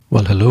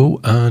Well, hello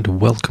and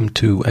welcome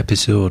to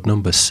episode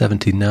number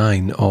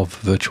 79 of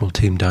Virtual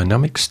Team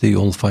Dynamics, the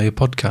Allfire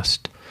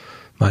podcast.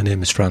 My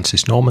name is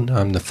Francis Norman.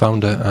 I'm the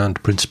founder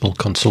and principal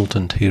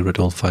consultant here at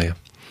Allfire.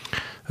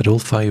 At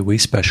Allfire, we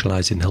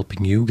specialise in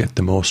helping you get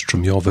the most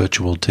from your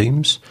virtual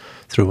teams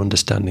through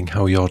understanding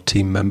how your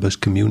team members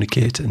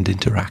communicate and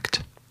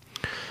interact.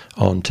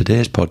 On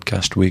today's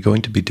podcast, we're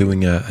going to be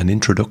doing an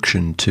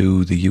introduction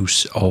to the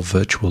use of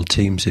virtual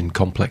teams in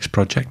complex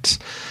projects.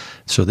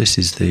 So this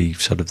is the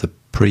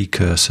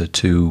precursor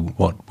to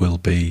what will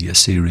be a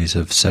series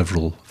of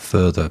several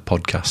further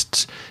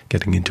podcasts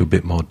getting into a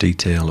bit more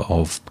detail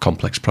of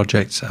complex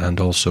projects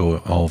and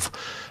also of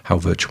how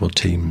virtual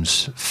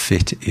teams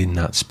fit in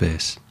that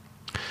space.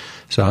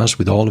 So as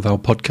with all of our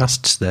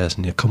podcasts, there's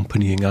an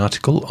accompanying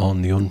article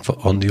on the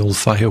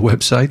Allfire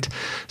website,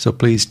 so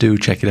please do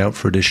check it out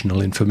for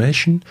additional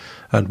information.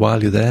 And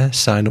while you're there,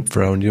 sign up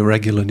for our new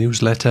regular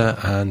newsletter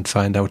and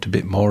find out a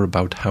bit more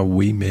about how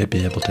we may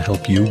be able to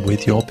help you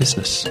with your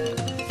business.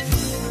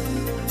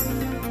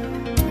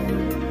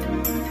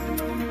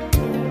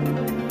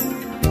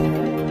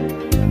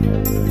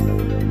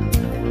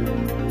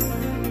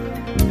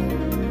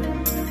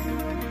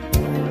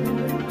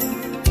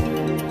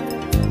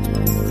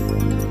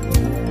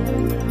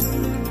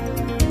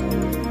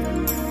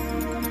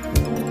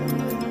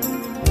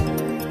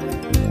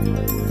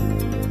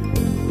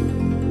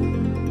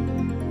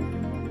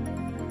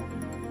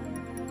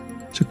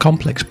 So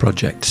complex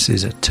projects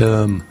is a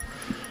term,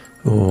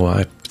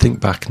 I think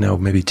back now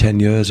maybe 10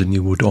 years and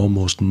you would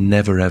almost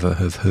never ever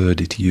have heard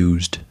it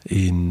used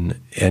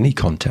in any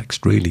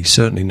context really,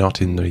 certainly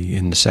not in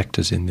the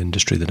sectors in the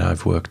industry that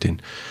I've worked in.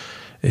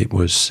 It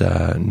was,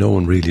 no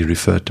one really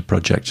referred to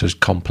projects as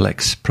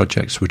complex.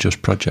 Projects were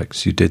just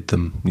projects. You did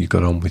them, you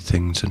got on with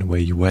things and away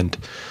you went.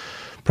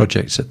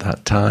 Projects at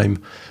that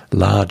time,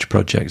 large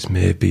projects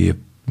maybe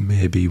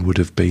would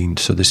have been,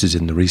 so this is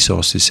in the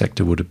resources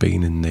sector, would have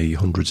been in the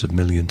hundreds of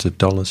millions of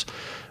dollars.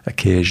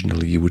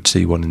 Occasionally you would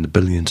see one in the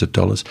billions of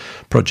dollars.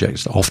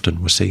 Projects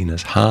often were seen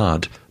as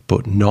hard,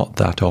 but not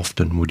that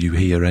often would you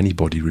hear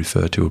anybody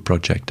refer to a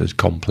project as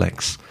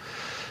complex.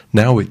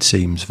 Now it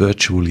seems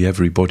virtually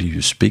everybody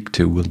you speak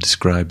to will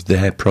describe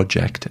their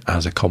project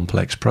as a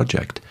complex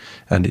project.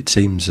 And it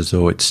seems as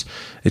though it's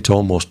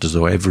almost as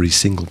though every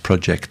single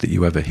project that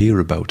you ever hear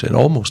about, and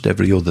almost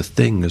every other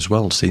thing as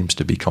well, seems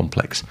to be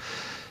complex.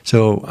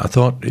 So I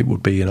thought it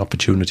would be an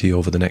opportunity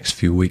over the next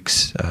few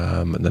weeks,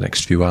 the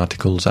next few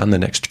articles and the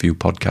next few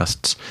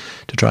podcasts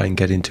to try and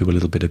get into a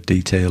little bit of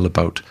detail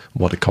about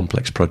what a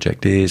complex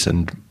project is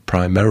and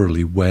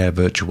primarily where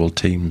virtual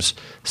teams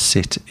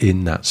sit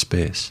in that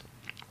space.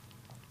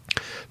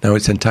 Now,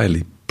 it's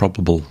entirely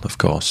probable, of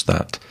course,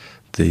 that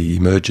the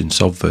emergence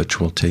of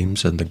virtual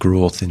teams and the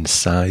growth in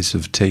size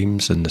of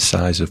teams and the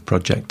size of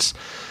projects,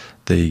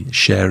 the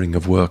sharing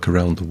of work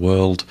around the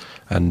world,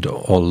 and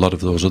a lot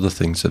of those other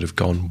things that have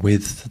gone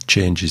with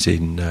changes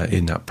in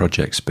that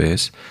project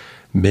space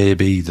may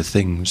be the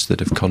things that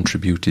have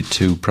contributed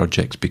to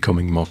projects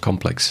becoming more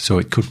complex. So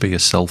it could be a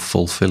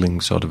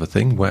self-fulfilling sort of a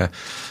thing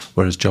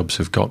whereas jobs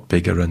have got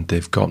bigger and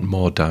they've got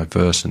more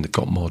diverse and they've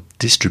got more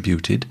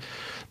distributed,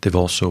 they've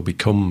also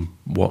become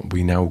what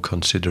we now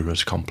consider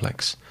as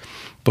complex.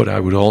 But I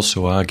would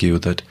also argue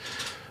that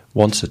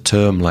once a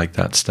term like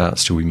that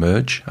starts to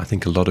emerge, I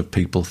think a lot of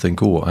people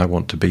think, I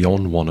want to be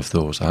on one of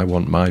those. I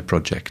want my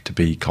project to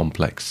be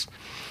complex.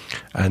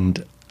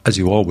 And as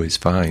you always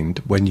find,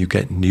 when you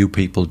get new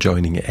people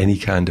joining any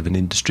kind of an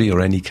industry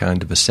or any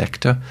kind of a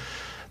sector,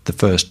 the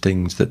first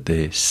things that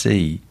they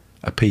see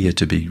appear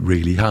to be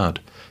really hard.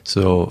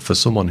 So for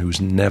someone who's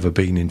never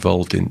been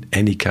involved in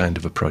any kind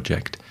of a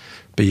project,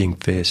 being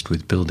faced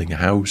with building a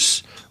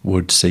house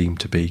would seem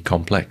to be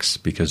complex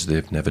because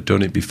they've never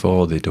done it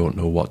before, they don't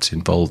know what's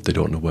involved, they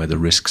don't know where the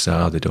risks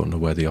are, they don't know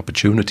where the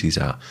opportunities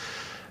are.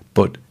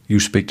 But you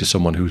speak to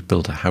someone who's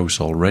built a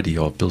house already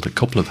or built a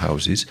couple of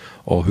houses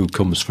or who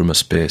comes from a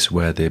space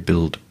where they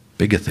build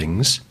bigger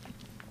things,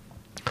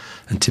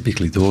 and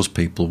typically those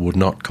people would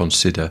not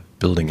consider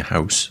building a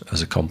house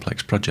as a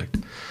complex project.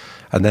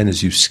 And then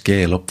as you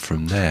scale up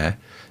from there,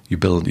 you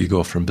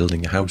go from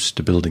building a house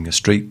to building a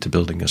street to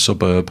building a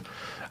suburb,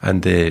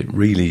 and they're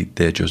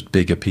just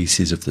bigger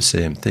pieces of the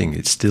same thing.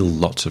 It's still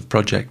lots of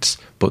projects,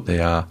 but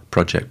they are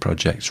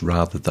projects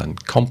rather than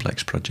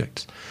complex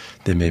projects.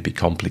 They may be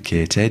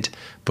complicated,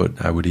 but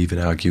I would even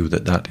argue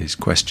that is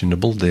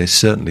questionable. They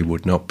certainly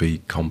would not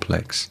be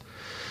complex.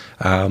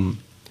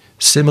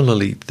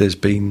 Similarly, there's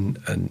been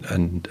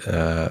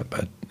a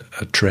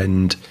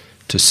trend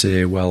to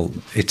say, well,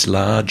 it's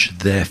large,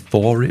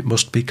 therefore it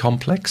must be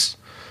complex.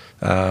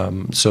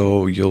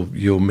 So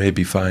you'll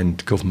maybe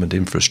find government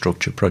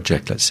infrastructure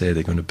project, let's say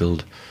they're going to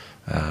build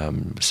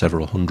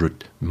several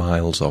hundred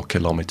miles or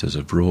kilometres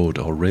of road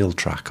or rail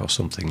track or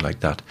something like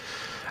that,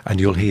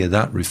 and you'll hear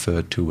that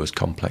referred to as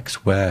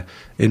complex, where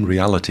in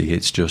reality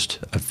it's just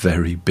a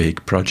very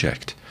big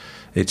project.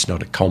 It's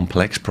not a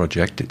complex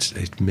project,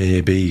 it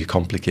may be a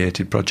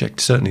complicated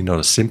project, certainly not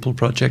a simple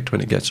project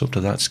when it gets up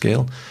to that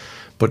scale,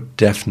 but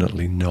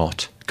definitely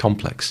not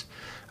complex.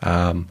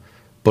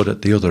 But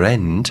at the other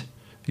end,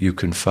 you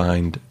can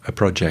find a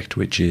project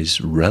which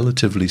is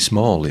relatively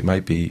small. It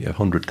might be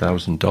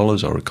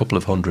 $100,000 or a couple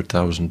of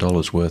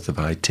 $100,000 worth of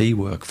IT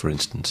work, for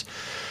instance,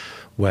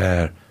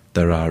 where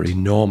there are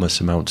enormous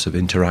amounts of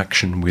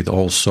interaction with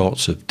all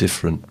sorts of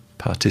different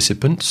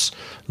participants,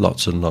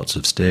 lots and lots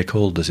of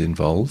stakeholders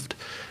involved,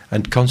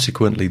 and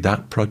consequently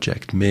that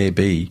project may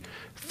be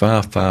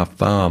far, far,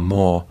 far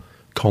more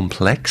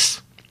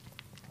complex.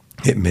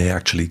 It may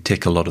actually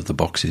tick a lot of the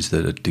boxes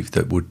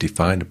that would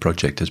define a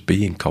project as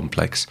being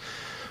complex,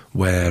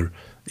 where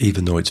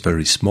even though it's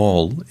very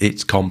small,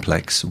 it's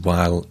complex,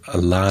 while a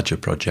larger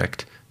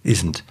project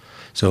isn't.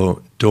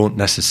 So don't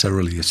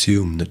necessarily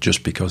assume that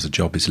just because a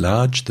job is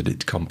large that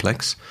it's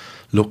complex.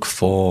 Look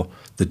for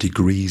the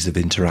degrees of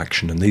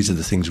interaction, and these are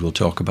the things we'll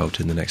talk about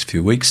in the next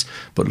few weeks,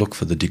 but look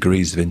for the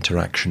degrees of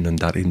interaction and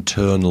that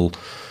internal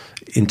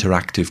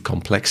interactive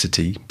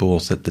complexity,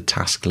 both at the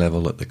task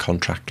level, at the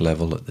contract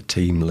level, at the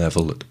team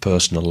level, at the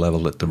personal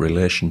level, at the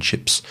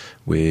relationships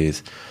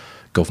with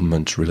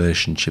government,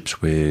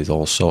 relationships with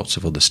all sorts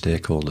of other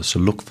stakeholders. So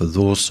look for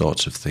those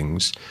sorts of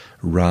things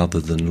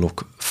rather than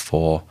look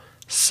for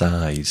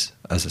size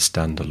as a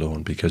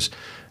standalone, because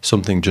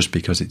something just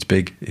because it's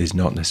big is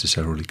not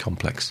necessarily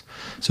complex.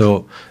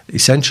 So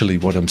essentially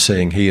what I'm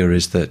saying here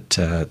is that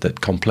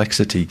that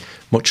complexity,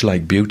 much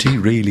like beauty,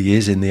 really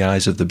is in the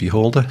eyes of the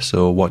beholder.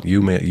 So what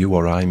you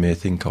or I may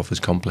think of as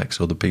complex,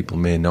 other people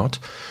may not.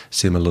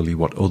 Similarly,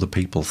 what other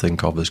people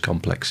think of as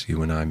complex,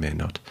 you and I may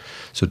not.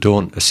 So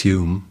don't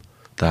assume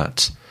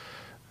that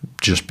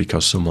just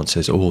because someone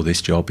says, oh,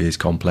 this job is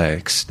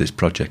complex, this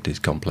project is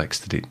complex,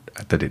 that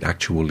it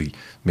actually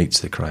meets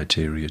the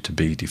criteria to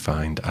be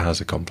defined as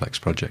a complex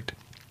project.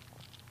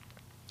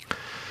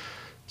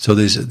 So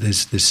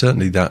there's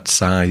certainly that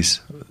size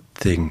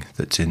thing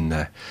that's in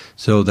there.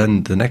 So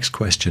then the next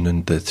question,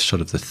 and the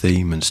sort of the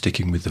theme, and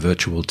sticking with the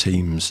virtual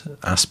teams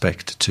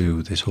aspect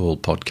to this whole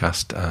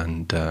podcast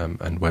and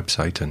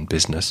website and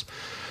business,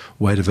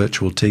 where do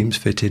virtual teams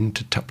fit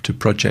into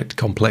project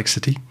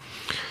complexity?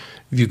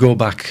 If you go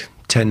back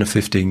 10 or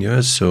 15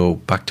 years, so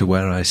back to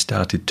where I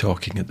started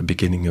talking at the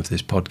beginning of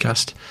this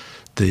podcast,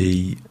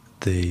 the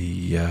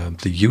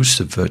use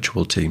of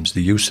virtual teams,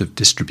 the use of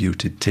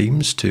distributed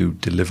teams to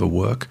deliver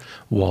work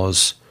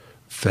was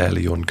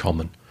fairly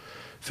uncommon.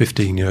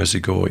 15 years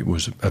ago, it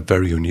was a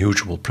very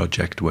unusual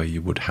project where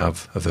you would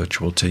have a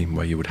virtual team,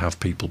 where you would have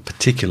people,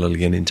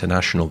 particularly an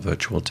international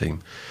virtual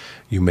team.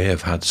 You may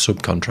have had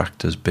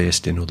subcontractors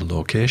based in other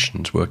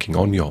locations working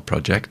on your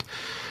project,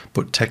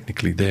 but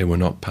technically they were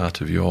not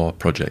part of your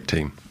project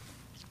team.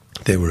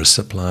 They were a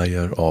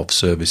supplier of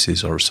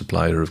services or a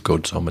supplier of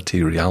goods or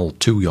material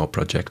to your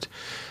project,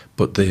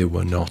 but they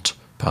were not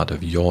part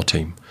of your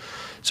team.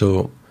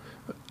 So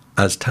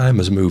as time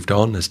has moved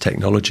on, as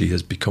technology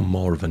has become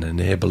more of an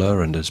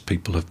enabler and as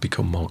people have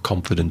become more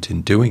confident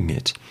in doing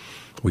it,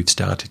 we've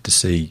started to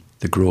see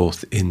the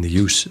growth in the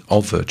use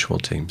of virtual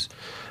teams.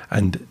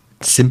 And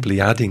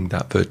simply adding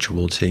that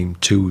virtual team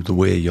to the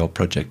way your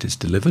project is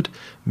delivered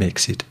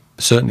makes it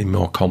certainly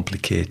more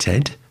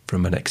complicated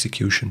from an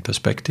execution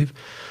perspective.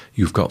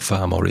 You've got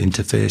far more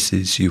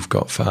interfaces, you've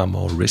got far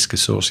more risk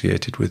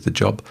associated with the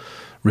job,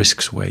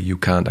 risks where you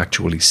can't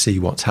actually see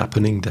what's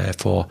happening,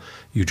 therefore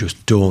you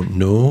just don't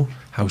know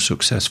how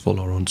successful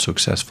or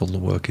unsuccessful the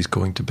work is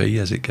going to be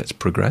as it gets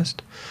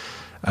progressed,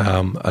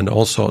 and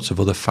all sorts of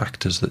other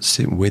factors that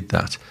sit with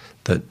that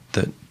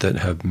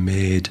have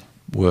made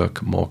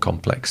work more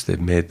complex. They've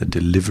made the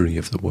delivery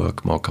of the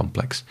work more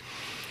complex.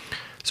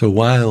 So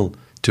while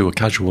to a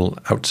casual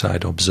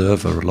outside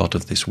observer a lot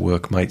of this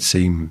work might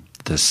seem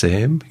the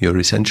same, you're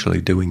essentially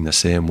doing the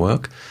same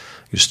work,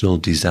 you're still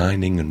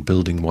designing and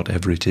building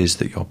whatever it is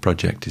that your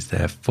project is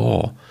there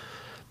for,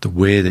 the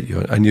way that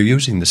you're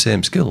using the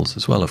same skills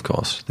as well, of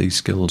course. These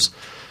skills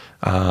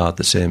are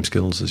the same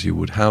skills as you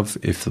would have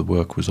if the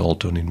work was all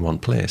done in one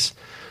place.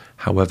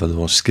 However,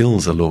 those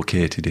skills are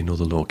located in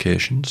other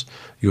locations.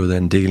 You're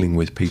then dealing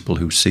with people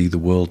who see the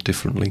world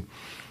differently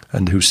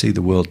and who see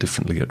the world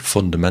differently at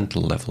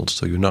fundamental levels.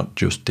 So you're not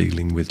just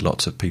dealing with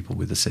lots of people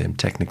with the same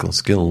technical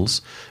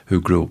skills who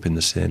grew up in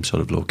the same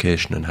sort of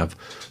location and have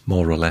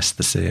more or less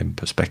the same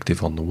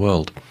perspective on the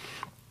world.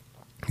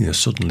 You're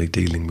suddenly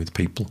dealing with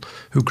people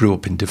who grew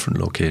up in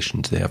different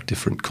locations. They have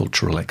different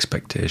cultural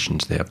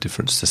expectations. They have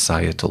different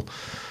societal,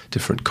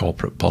 different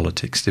corporate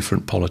politics,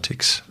 different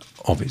politics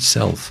of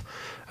itself.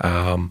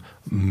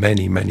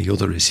 Many, many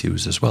other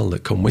issues as well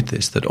that come with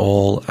this that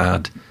all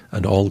add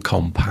and all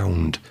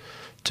compound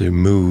to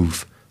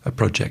move a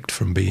project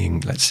from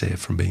being, let's say,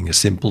 from being a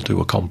simple to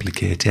a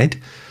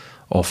complicated,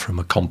 or from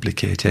a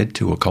complicated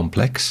to a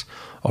complex,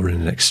 or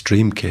in an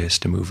extreme case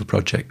to move a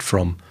project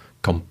from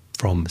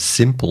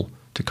simple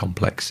to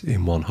complex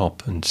in one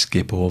hop and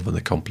skip over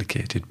the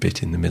complicated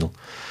bit in the middle.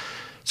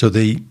 So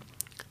the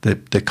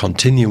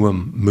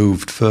continuum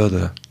moved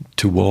further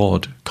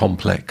toward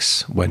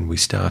complex when we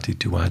started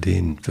to add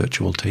in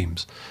virtual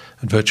teams.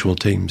 And virtual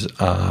teams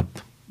are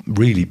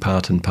really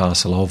part and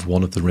parcel of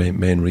one of the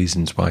main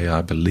reasons why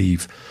I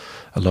believe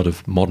a lot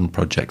of modern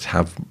projects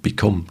have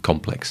become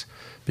complex,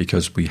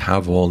 because we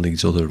have all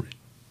these other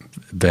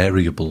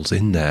variables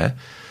in there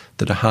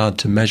that are hard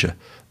to measure.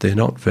 They're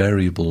not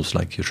variables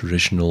like your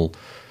traditional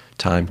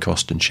time,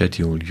 cost and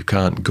schedule. You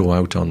can't go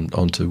out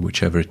onto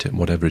whatever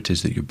it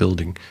is that you're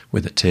building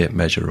with a tape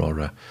measure or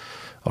a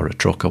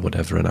truck or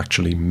whatever and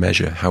actually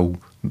measure how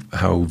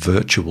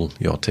virtual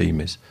your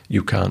team is.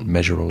 You can't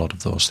measure a lot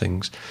of those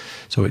things.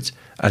 So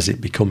as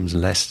it becomes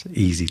less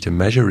easy to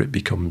measure, it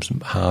becomes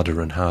harder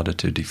and harder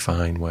to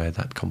define where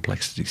that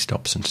complexity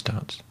stops and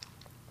starts.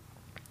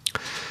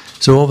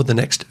 So over the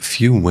next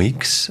few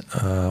weeks,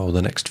 or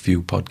the next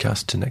few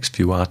podcasts, the next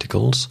few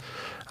articles,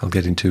 I'll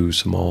get into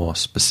some more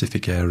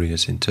specific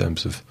areas in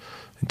terms of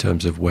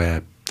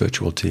where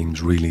virtual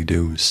teams really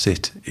do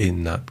sit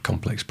in that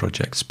complex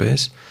project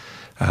space,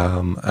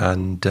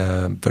 and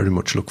very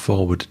much look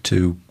forward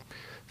to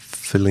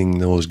filling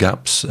those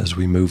gaps as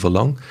we move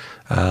along.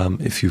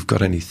 If you've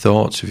got any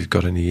thoughts, if you've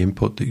got any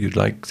input that you'd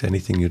like,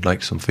 anything you'd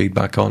like some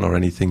feedback on, or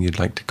anything you'd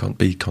like to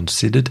be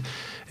considered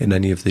in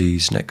any of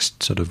these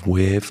next sort of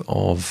wave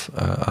of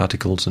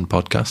articles and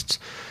podcasts,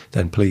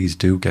 then please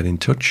do get in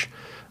touch.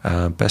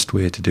 Best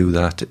way to do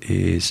that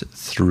is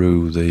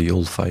through the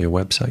Ulfire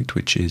website,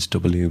 which is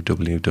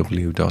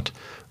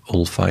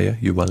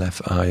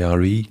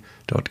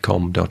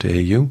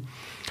www.ulfire.com.au.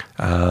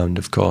 And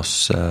of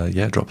course,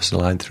 drop us a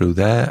line through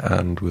there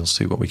and we'll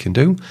see what we can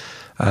do.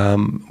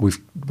 We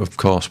of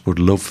course would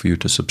love for you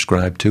to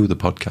subscribe to the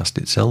podcast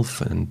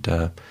itself, and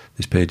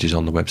there's pages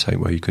on the website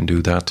where you can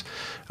do that.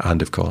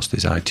 And of course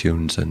there's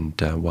iTunes, and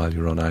while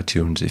you're on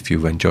iTunes, if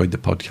you've enjoyed the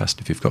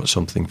podcast, if you've got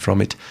something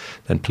from it,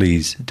 then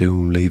please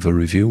do leave a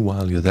review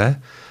while you're there.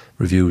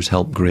 Reviews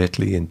help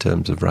greatly in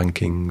terms of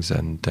rankings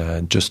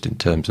and just in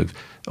terms of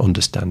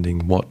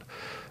understanding what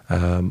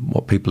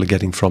people are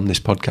getting from this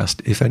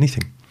podcast, if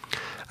anything.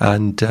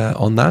 And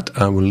on that,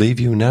 I will leave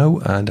you now,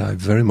 and I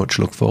very much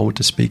look forward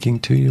to speaking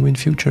to you in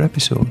future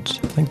episodes.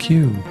 Thank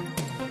you.